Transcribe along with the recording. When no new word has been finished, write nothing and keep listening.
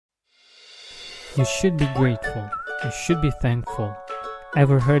You should be grateful. You should be thankful.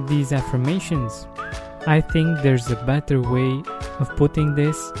 Ever heard these affirmations? I think there's a better way of putting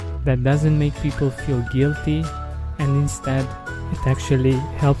this that doesn't make people feel guilty, and instead it actually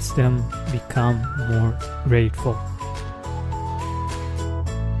helps them become more grateful.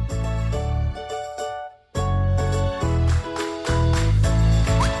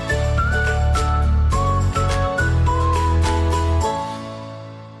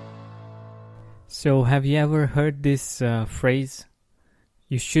 So have you ever heard this phrase?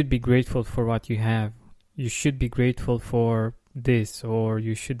 You should be grateful for what you have. You should be grateful for this, or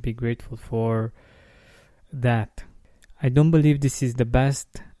you should be grateful for that. I don't believe this is the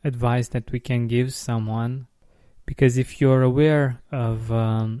best advice that we can give someone, because if you're aware of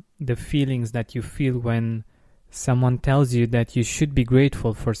the feelings that you feel when someone tells you that you should be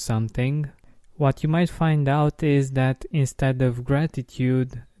grateful for something, what you might find out is that instead of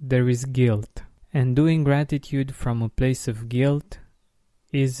gratitude, there is guilt. And doing gratitude from a place of guilt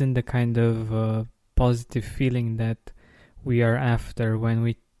isn't the kind of positive feeling that we are after when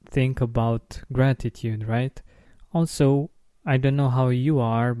we think about gratitude, right? Also, I don't know how you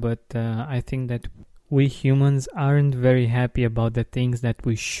are, but I think that we humans aren't very happy about the things that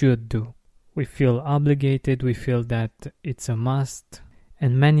we should do. We feel obligated, we feel that it's a must,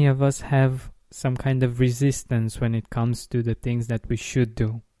 and many of us have some kind of resistance when it comes to the things that we should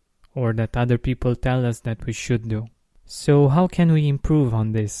do, or that other people tell us that we should do. So how can we improve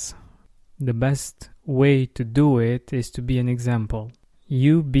on this? The best way to do it is to be an example.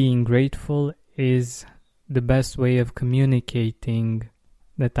 You being grateful is the best way of communicating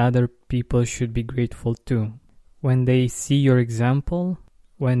that other people should be grateful too. When they see your example,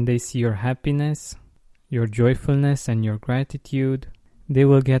 when they see your happiness, your joyfulness and your gratitude, they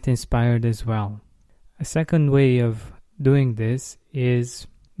will get inspired as well. A second way of doing this is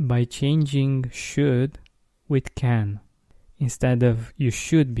by changing should with can. Instead of you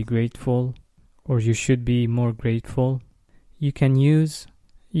should be grateful or you should be more grateful, you can use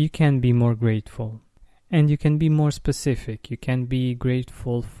you can be more grateful. And you can be more specific. You can be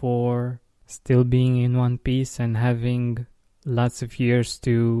grateful for still being in one piece and having lots of years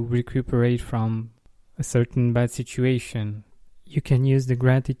to recuperate from a certain bad situation. You can use the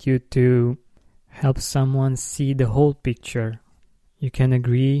gratitude to help someone see the whole picture. You can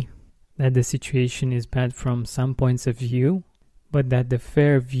agree that the situation is bad from some points of view, but that the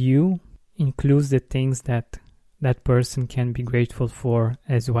fair view includes the things that that person can be grateful for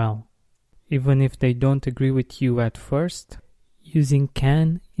as well. Even if they don't agree with you at first, using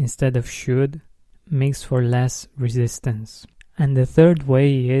can instead of should makes for less resistance. And the third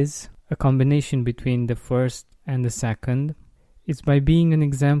way is a combination between the first and the second. It's by being an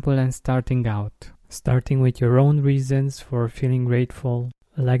example and starting out. Starting with your own reasons for feeling grateful,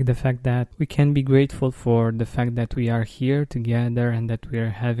 like the fact that we can be grateful for the fact that we are here together and that we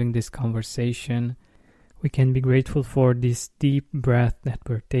are having this conversation. We can be grateful for this deep breath that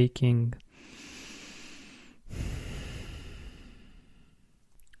we're taking,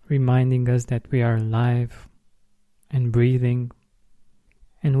 reminding us that we are alive and breathing.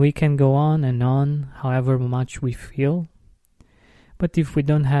 And we can go on however much we feel. But if we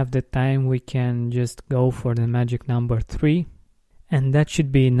don't have the time, we can just go for the magic number 3. And that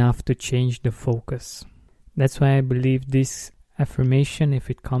should be enough to change the focus. That's why I believe this affirmation, if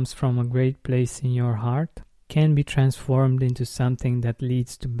it comes from a great place in your heart, can be transformed into something that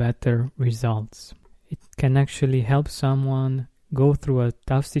leads to better results. It can actually help someone go through a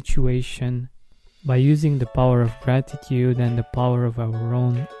tough situation by using the power of gratitude and the power of our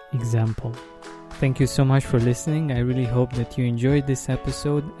own example. Thank you so much for listening. I really hope that you enjoyed this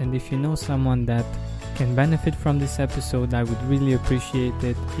episode, and if you know someone that can benefit from this episode, I would really appreciate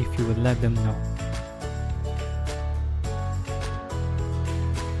it if you would let them know.